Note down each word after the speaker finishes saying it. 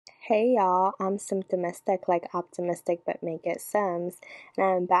Hey y'all, I'm Simtimistic, like optimistic but make it Sims, and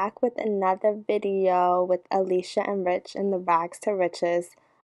I'm back with another video with Alicia and Rich in the Rags to Riches,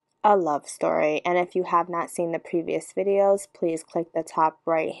 a love story. And if you have not seen the previous videos, please click the top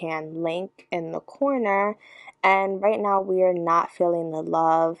right hand link in the corner. And right now we are not feeling the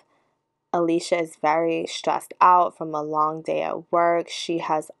love. Alicia is very stressed out from a long day at work. She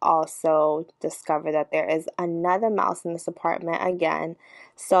has also discovered that there is another mouse in this apartment again.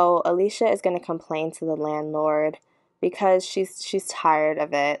 So Alicia is going to complain to the landlord because she's tired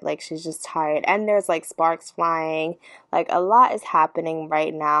of it. Like, she's just tired. And there's like sparks flying. Like, a lot is happening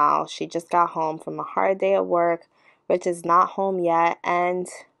right now. She just got home from a hard day at work. Rich is not home yet, and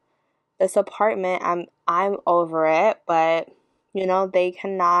this apartment, I'm over it, but you know, they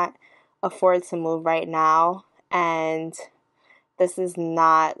cannot afford to move right now, and this is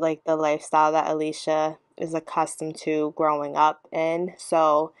not like the lifestyle that Alicia is accustomed to growing up in.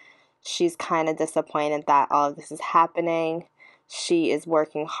 So she's kind of disappointed that all of this is happening. She is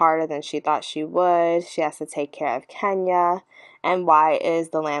working harder than she thought she would. She has to take care of Kenya. And why is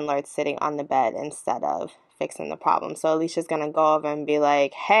the landlord sitting on the bed instead of fixing the problem? So Alicia's going to go over and be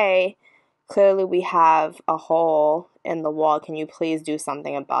like, hey, clearly we have a hole in the wall. Can you please do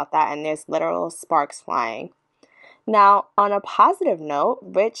something about that? And there's literal sparks flying. Now, on a positive note,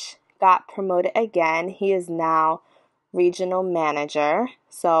 Rich got promoted again. He is now regional manager.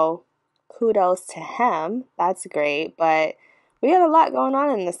 So kudos to him. That's great. But we had a lot going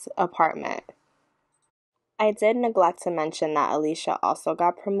on in this apartment. I did neglect to mention that Alicia also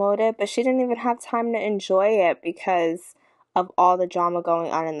got promoted, but she didn't even have time to enjoy it because of all the drama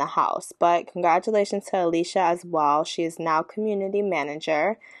going on in the house. But congratulations to Alicia as well. She is now community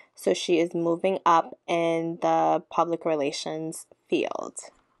manager, so she is moving up in the public relations field.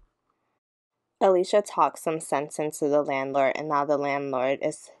 Alicia talked some sense into the landlord, and now the landlord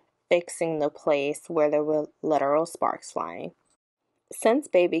is fixing the place where there were literal sparks flying. Since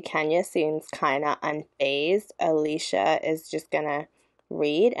baby Kenya seems kind of unfazed, Alicia is just gonna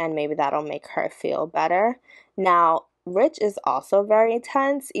read, and maybe that'll make her feel better. Now, Rich is also very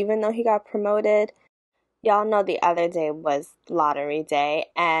tense, even though he got promoted. Y'all know the other day was lottery day,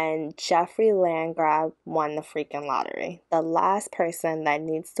 and Jeffrey Landgrab won the freaking lottery. The last person that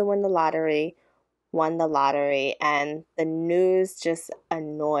needs to win the lottery won the lottery, and the news just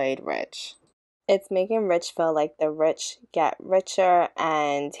annoyed Rich. It's making Rich feel like the rich get richer,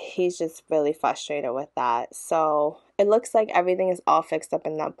 and he's just really frustrated with that. So it looks like everything is all fixed up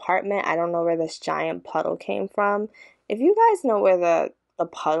in the apartment. I don't know where this giant puddle came from. If you guys know where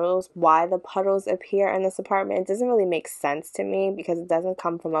why the puddles appear in this apartment, it doesn't really make sense to me because it doesn't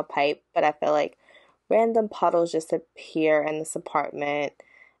come from a pipe, but I feel like random puddles just appear in this apartment,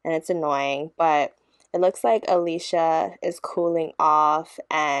 and it's annoying. But it looks like Alicia is cooling off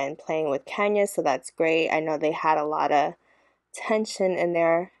and playing with Kenya, so that's great. I know they had a lot of tension in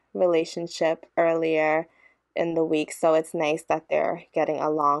their relationship earlier in the week, so it's nice that they're getting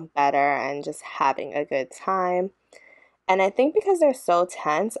along better and just having a good time. And I think because they're so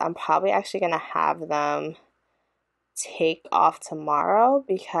tense, I'm probably actually going to have them take off tomorrow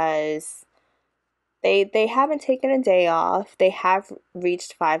because they haven't taken a day off. They have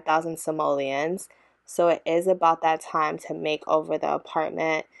reached 5,000 simoleons. So it is about that time to make over the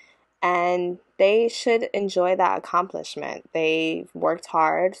apartment, and they should enjoy that accomplishment. They've worked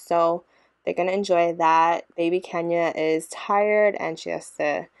hard, so they're going to enjoy that. Baby Kenya is tired and she has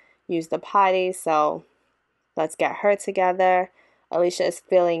to use the potty, so let's get her together. Alicia is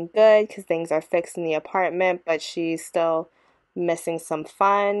feeling good because things are fixed in the apartment, but she's still missing some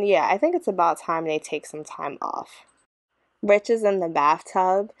fun. Yeah, I think it's about time they take some time off. Rich is in the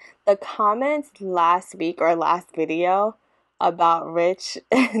bathtub. The comments last week or last video about Rich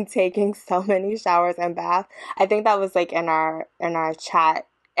taking so many showers and baths, I think that was like in our chat.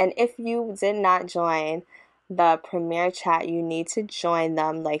 And if you did not join the premiere chat, you need to join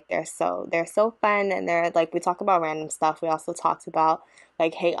them. Like, they're so fun, and they're like, we talk about random stuff. We also talked about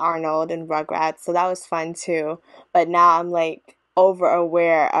like Hey Arnold and Rugrats, so that was fun too. But now I'm like over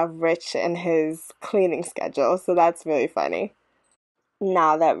aware of Rich and his cleaning schedule, so that's really funny.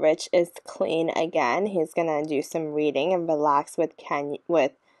 Now that Rich is clean again, he's gonna do some reading and relax with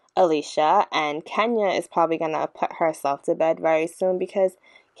Alicia, and Kenya is probably gonna put herself to bed very soon because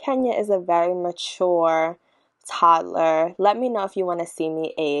Kenya is a very mature toddler. Let me know if you want to see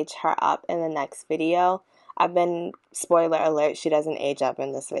me age her up in the next video. Spoiler alert, she doesn't age up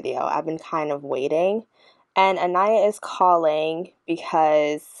in this video. I've been kind of waiting. And Anaya is calling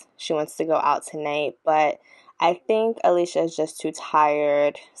because she wants to go out tonight, but I think Alicia is just too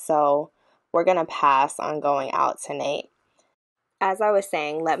tired, so we're going to pass on going out tonight. As I was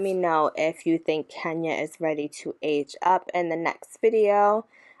saying, let me know if you think Kenya is ready to age up in the next video.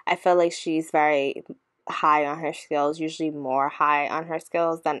 I feel like she's very high on her skills, usually more high on her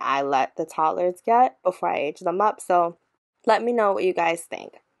skills than I let the toddlers get before I age them up. So let me know what you guys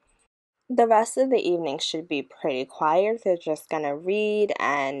think. The rest of the evening should be pretty quiet. They're just going to read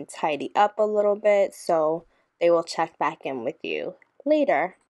and tidy up a little bit, so they will check back in with you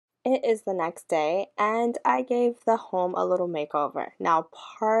later. It is the next day, and I gave the home a little makeover. Now,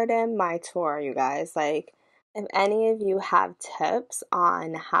 pardon my tour, you guys. Like, if any of you have tips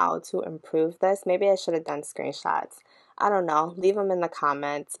on how to improve this, maybe I should have done screenshots. I don't know. Leave them in the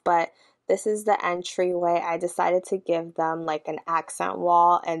comments. But this is the entryway. I decided to give them like an accent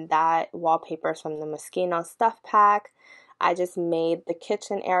wall, and that wallpaper is from the Moschino stuff pack. I just made the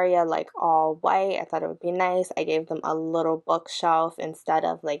kitchen area like all white. I thought it would be nice. I gave them a little bookshelf instead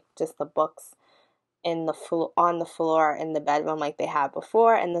of like just the books in the on the floor in the bedroom like they had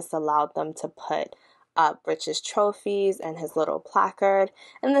before, and this allowed them to put up Rich's trophies and his little placard.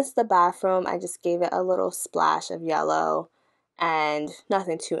 And this is the bathroom. I just gave it a little splash of yellow and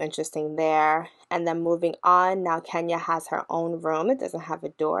nothing too interesting there. And then moving on, now Kenya has her own room. It doesn't have a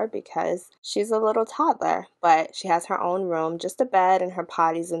door because she's a little toddler, but she has her own room, just a bed and her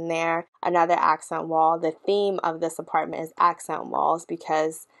potty's in there. Another accent wall. The theme of this apartment is accent walls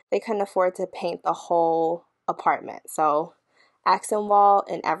because they couldn't afford to paint the whole apartment. So accent wall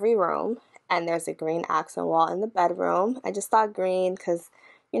in every room, and there's a green accent wall in the bedroom. I just thought green because,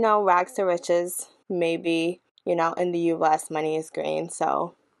 you know, rags to riches, maybe. You know, in the US, money is green,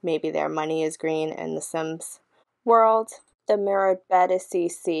 so maybe their money is green in the Sims world. The mirrored bed is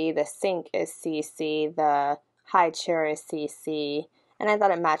CC, the sink is CC, the high chair is CC, and I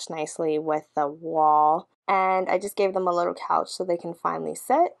thought it matched nicely with the wall. And I just gave them a little couch so they can finally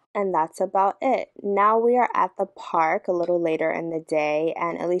sit, and that's about it. Now we are at the park a little later in the day,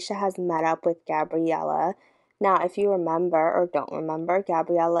 and Alicia has met up with Gabriella. Now, if you remember or don't remember,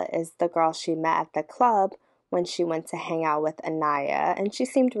 Gabriella is the girl she met at the club when she went to hang out with Anaya, and she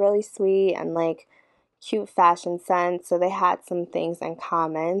seemed really sweet and like cute fashion sense, so they had some things in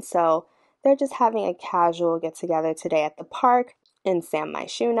common. So they're just having a casual get together today at the park in San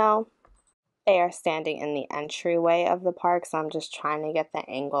Myshuno. They are standing in the entryway of the park, so I'm just trying to get the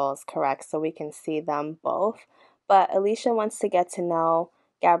angles correct so we can see them both. But Alicia wants to get to know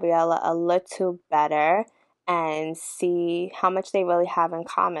Gabriella a little better and see how much they really have in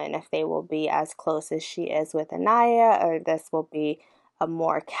common, if they will be as close as she is with Anaya, or this will be a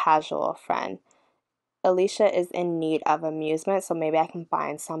more casual friend. Alicia is in need of amusement, so maybe I can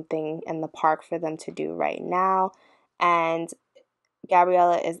find something in the park for them to do right now. And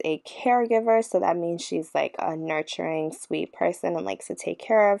Gabriella is a caregiver, so that means she's like a nurturing, sweet person and likes to take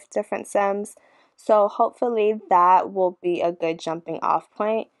care of different Sims. So hopefully that will be a good jumping off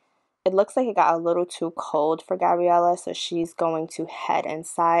point. It looks like it got a little too cold for Gabriella, so she's going to head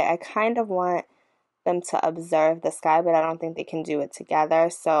inside. I kind of want them to observe the sky, but I don't think they can do it together,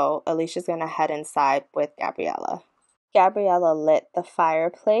 so Alicia's going to head inside with Gabriella. Gabriella lit the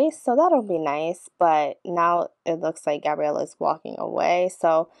fireplace, so that'll be nice, but now it looks like Gabriella is walking away,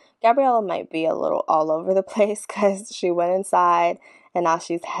 so Gabriella might be a little all over the place because she went inside and now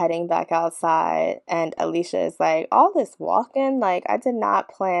she's heading back outside, and Alicia is like, all this walking? Like, I did not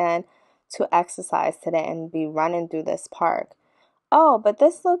plan to exercise today and be running through this park. Oh, but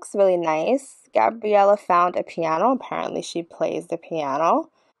this looks really nice. Gabriella found a piano. Apparently she plays the piano.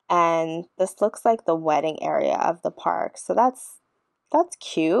 And this looks like the wedding area of the park. So that's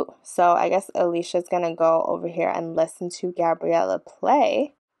cute. So I guess Alicia's going to go over here and listen to Gabriella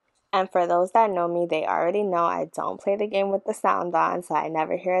play. And for those that know me, they already know I don't play the game with the sound on, so I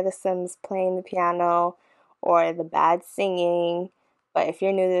never hear the Sims playing the piano or the bad singing. But if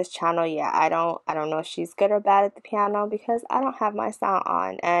you're new to this channel, yeah, I don't know if she's good or bad at the piano because I don't have my sound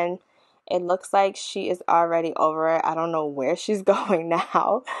on, and it looks like she is already over it. I don't know where she's going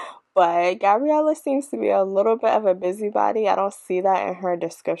now, but Gabriella seems to be a little bit of a busybody. I don't see that in her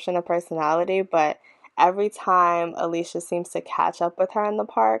description of personality, but every time Alicia seems to catch up with her in the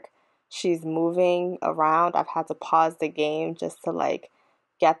park, she's moving around. I've had to pause the game just to like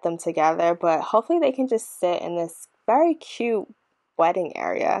get them together, but hopefully they can just sit in this very cute wedding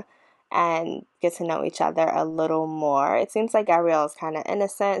area and get to know each other a little more. It seems like Gabrielle is kind of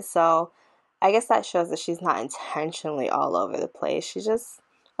innocent, so I guess that shows that she's not intentionally all over the place. She's just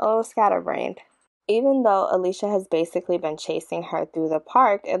a little scatterbrained. Even though Alicia has basically been chasing her through the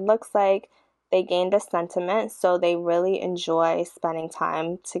park, it looks like they gained a sentiment, so they really enjoy spending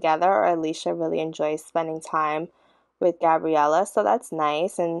time together, or Alicia really enjoys spending time with Gabriella, so that's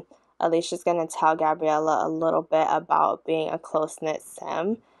nice. And Alicia's going to tell Gabriella a little bit about being a close-knit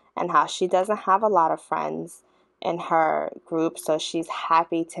sim and how she doesn't have a lot of friends in her group, so she's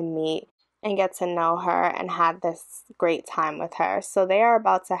happy to meet and get to know her and have this great time with her. So they are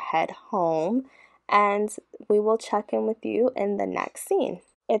about to head home, and we will check in with you in the next scene.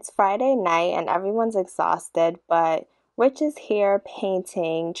 It's Friday night and everyone's exhausted, but Rich is here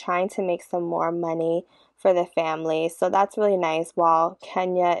painting, trying to make some more money for the family. So that's really nice while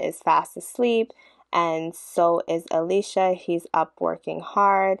Kenya is fast asleep, and so is Alicia. He's up working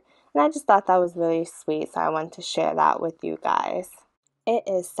hard. And I just thought that was really sweet, so I wanted to share that with you guys. It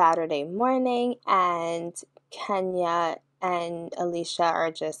is Saturday morning, and Kenya and Alicia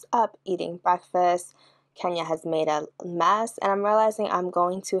are just up eating breakfast. Kenya has made a mess, and I'm realizing I'm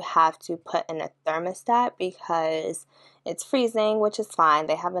going to have to put in a thermostat because it's freezing, which is fine.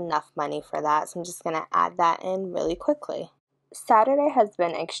 They have enough money for that, so I'm just going to add that in really quickly. Saturday has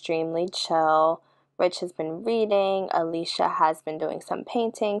been extremely chill. Rich has been reading. Alicia has been doing some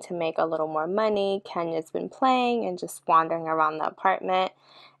painting to make a little more money. Kenya's been playing and just wandering around the apartment.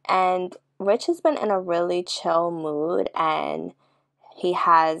 And Rich has been in a really chill mood, and he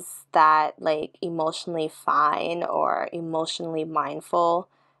has that like emotionally fine or emotionally mindful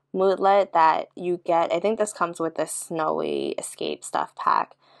moodlet that you get. I think this comes with the Snowy Escape stuff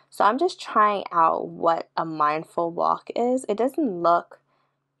pack. So I'm just trying out what a mindful walk is. It doesn't look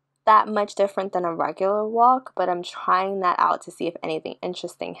that much different than a regular walk, but I'm trying that out to see if anything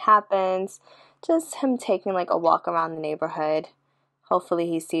interesting happens. Just him taking like a walk around the neighborhood. Hopefully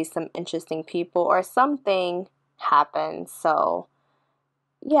he sees some interesting people or something happens. So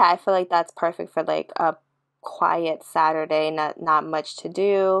yeah, I feel like that's perfect for like a quiet Saturday, not much to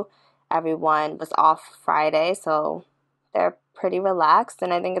do. Everyone was off Friday, so they're pretty relaxed,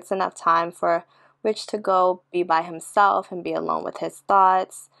 and I think it's enough time for Rich to go be by himself and be alone with his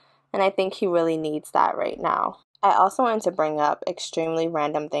thoughts, and I think he really needs that right now. I also wanted to bring up extremely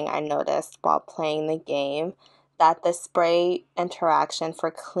random thing I noticed while playing the game, that the spray interaction for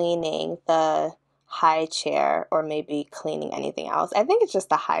cleaning the high chair or maybe cleaning anything else, I think it's just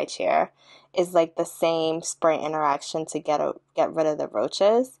the high chair, is like the same spray interaction to get rid of the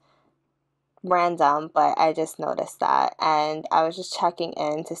roaches. Random, but I just noticed that, and I was just checking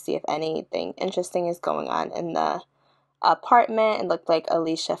in to see if anything interesting is going on in the apartment. It looked like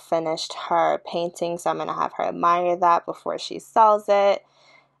Alicia finished her painting, so I'm gonna have her admire that before she sells it.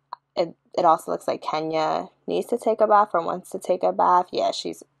 It also looks like Kenya needs to take a bath or wants to take a bath. Yeah,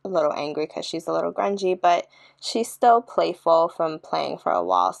 she's a little angry because she's a little grungy, but she's still playful from playing for a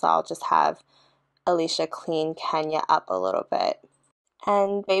while, so I'll just have Alicia clean Kenya up a little bit.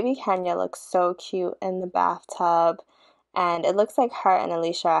 And baby Kenya looks so cute in the bathtub, and it looks like her and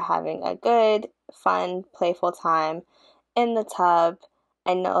Alicia are having a good, fun, playful time in the tub.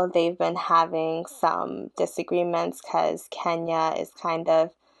 I know they've been having some disagreements because Kenya is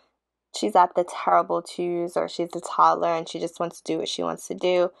she's at the terrible twos, or she's a toddler and she just wants to do what she wants to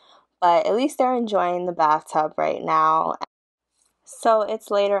do. But at least they're enjoying the bathtub right now. So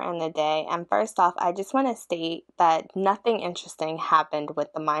it's later in the day, and first off, I just want to state that nothing interesting happened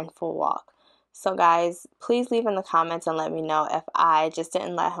with the mindful walk. So guys, please leave in the comments and let me know if I just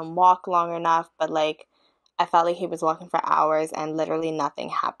didn't let him walk long enough, but like I felt like he was walking for hours and literally nothing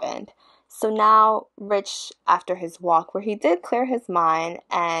happened. So now Rich, after his walk, where he did clear his mind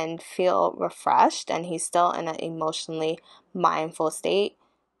and feel refreshed, and he's still in an emotionally mindful state,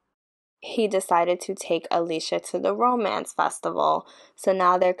 he decided to take Alicia to the romance festival. So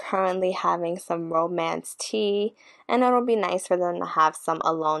now they're currently having some romance tea, and it'll be nice for them to have some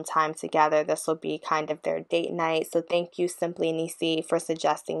alone time together. This will be kind of their date night. So thank you, Simply Nisi, for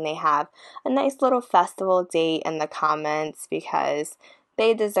suggesting they have a nice little festival date in the comments, because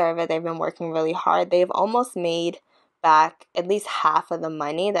they deserve it. They've been working really hard. They've almost made back at least half of the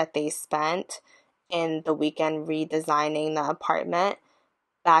money that they spent in the weekend redesigning the apartment,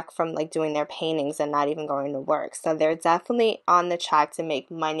 back from like doing their paintings and not even going to work. So they're definitely on the track to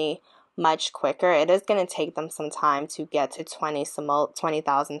make money much quicker. It is going to take them some time to get to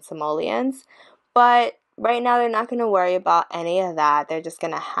 20,000 simoleons, but right now they're not going to worry about any of that. They're just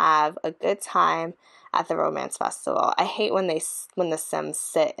going to have a good time at the romance festival. I hate when the Sims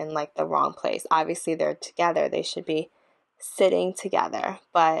sit in like the wrong place. Obviously they're together. They should be sitting together,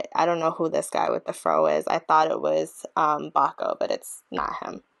 but I don't know who this guy with the fro is. I thought it was Baco, but it's not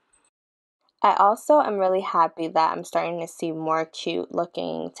him. I also am really happy that I'm starting to see more cute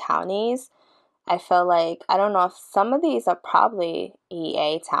looking townies. I feel like, I don't know if some of these are probably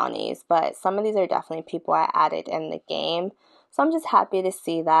EA townies, but some of these are definitely people I added in the game. So I'm just happy to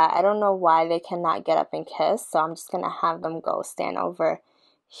see that. I don't know why they cannot get up and kiss, so I'm just going to have them go stand over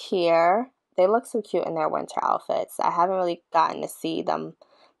here. They look so cute in their winter outfits. I haven't really gotten to see them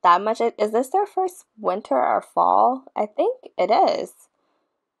that much. Is this their first winter or fall? I think it is.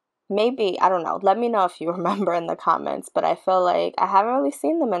 Maybe, I don't know. Let me know if you remember in the comments, but I feel like I haven't really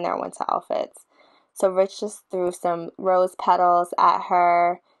seen them in their winter outfits. So Rich just threw some rose petals at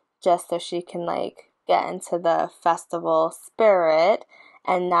her just so she can like get into the festival spirit.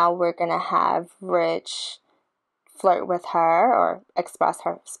 And now we're gonna have Rich flirt with her or express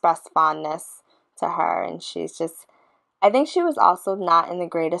fondness to her, and she's just, I think she was also not in the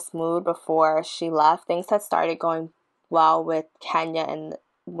greatest mood before she left. Things had started going well with Kenya and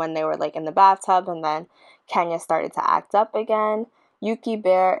when they were like in the bathtub, and then Kenya started to act up again. Yuki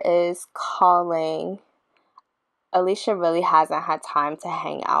Bear is calling. Alicia really hasn't had time to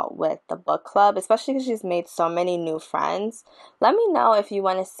hang out with the book club, especially because she's made so many new friends. Let me know if you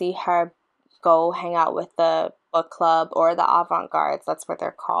want to see her go hang out with the book club or the avant-gardes, that's what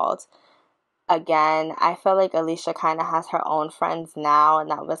they're called. Again, I feel like Alicia kind of has her own friends now,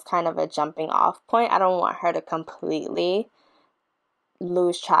 and that was kind of a jumping off point. I don't want her to completely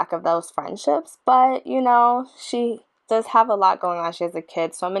lose track of those friendships, but you know, she does have a lot going on. She has a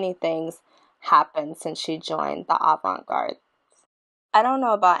kid. So many things happened since she joined the avant-garde. I don't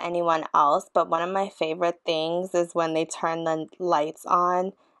know about anyone else, but one of my favorite things is when they turn the lights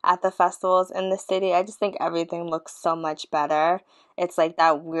on at the festivals in the city. I just think everything looks so much better. It's like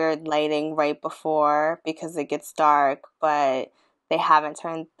that weird lighting right before because it gets dark, but they haven't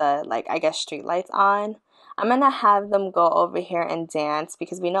turned the, like, I guess, street lights on. I'm going to have them go over here and dance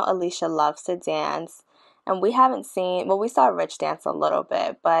because we know Alicia loves to dance. And we haven't seen, well, we saw Rich dance a little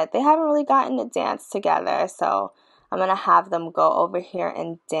bit, but they haven't really gotten to dance together. So I'm going to have them go over here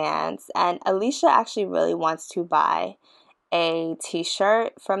and dance. And Alicia actually really wants to buy a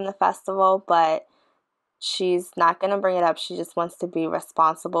t-shirt from the festival, but she's not going to bring it up. She just wants to be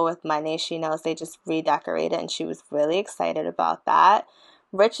responsible with money. She knows they just redecorated, and she was really excited about that.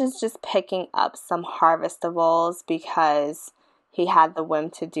 Rich is just picking up some harvestables because he had the whim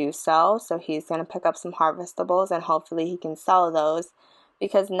to do so. So he's going to pick up some harvestables, and hopefully he can sell those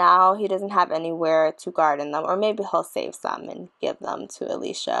because now he doesn't have anywhere to garden them. Or maybe he'll save some and give them to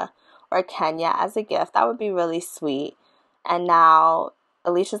Alicia or Kenya as a gift. That would be really sweet. And now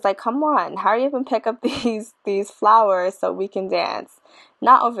Alicia's like, come on, hurry up and pick up these flowers so we can dance.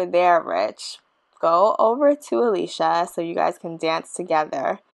 Not over there, Rich. Go over to Alicia so you guys can dance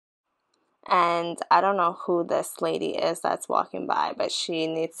together. And I don't know who this lady is that's walking by, but she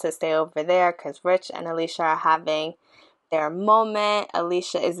needs to stay over there because Rich and Alicia are having their moment.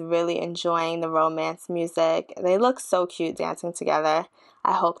 Alicia is really enjoying the romance music. They look so cute dancing together.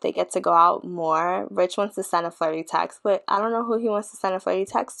 I hope they get to go out more. Rich wants to send a flirty text, but I don't know who he wants to send a flirty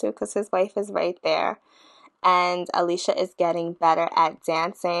text to because his wife is right there. And Alicia is getting better at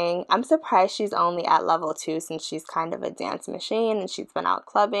dancing. I'm surprised she's only at level 2 since she's kind of a dance machine and she's been out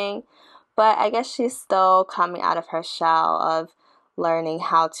clubbing. But I guess she's still coming out of her shell of learning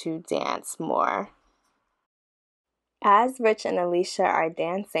how to dance more. As Rich and Alicia are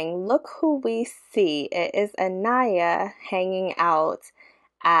dancing, look who we see. It is Anaya hanging out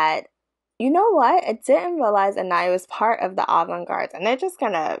at, you know what? I didn't realize Anaya was part of the avant-garde, and they're just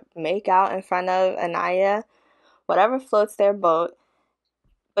gonna make out in front of Anaya, whatever floats their boat.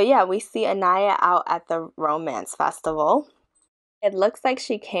 But yeah, we see Anaya out at the romance festival. It looks like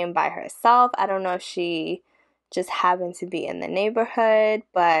she came by herself. I don't know if she just happened to be in the neighborhood,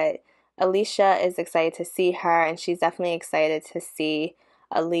 but Alicia is excited to see her, and she's definitely excited to see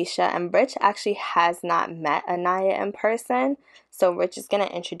Alicia. And Rich actually has not met Anaya in person, so Rich is going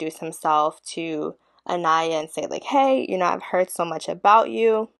to introduce himself to Anaya and say like, hey, you know, I've heard so much about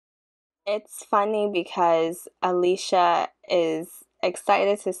you. It's funny because Alicia is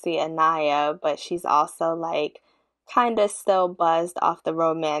excited to see Anaya, but she's also like kind of still buzzed off the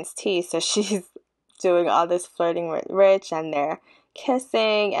romance tea, so she's doing all this flirting with Rich, and they're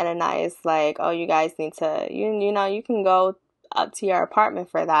kissing, and Anaya's like, oh, you guys need to, you know, you can go up to your apartment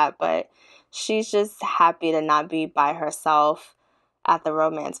for that, but she's just happy to not be by herself at the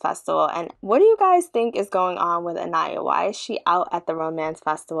romance festival. And what do you guys think is going on with Anaya? Why is she out at the romance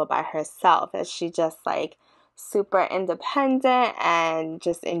festival by herself? Is she just like super independent and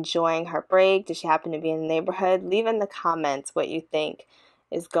just enjoying her break? Does she happen to be in the neighborhood? Leave in the comments what you think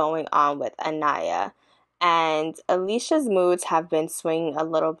is going on with Anaya. And Alicia's moods have been swinging a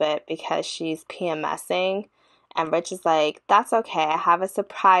little bit because she's PMSing. And Rich is like, that's okay, I have a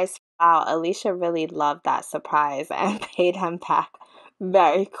surprise. Wow, Alicia really loved that surprise and paid him back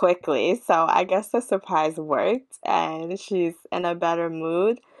very quickly. So I guess the surprise worked and she's in a better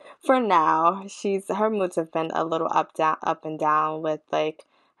mood for now. Her moods have been a little up and down with like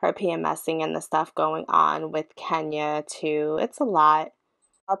her PMSing and the stuff going on with Kenya too. It's a lot.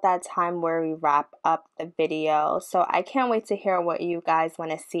 About that time where we wrap up the video. So I can't wait to hear what you guys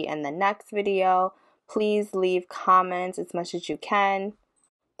want to see in the next video. Please leave comments as much as you can.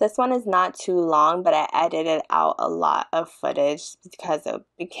 This one is not too long, but I edited out a lot of footage because it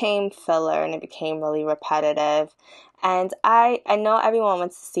became filler and it became really repetitive. And I know everyone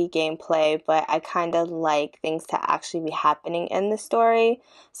wants to see gameplay, but I kind of like things to actually be happening in the story.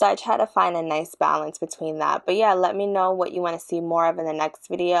 So I try to find a nice balance between that. But yeah, let me know what you want to see more of in the next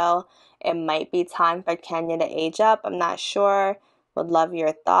video. It might be time for Kenya to age up. I'm not sure. Would love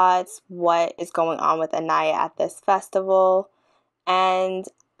your thoughts. What is going on with Anaya at this festival? And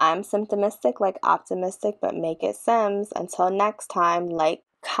I'm Simtimistic, like optimistic, but make it Sims. Until next time, like,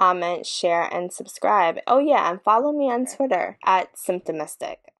 comment, share, and subscribe. Oh yeah, and follow me on Twitter at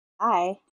Simtimistic. Bye.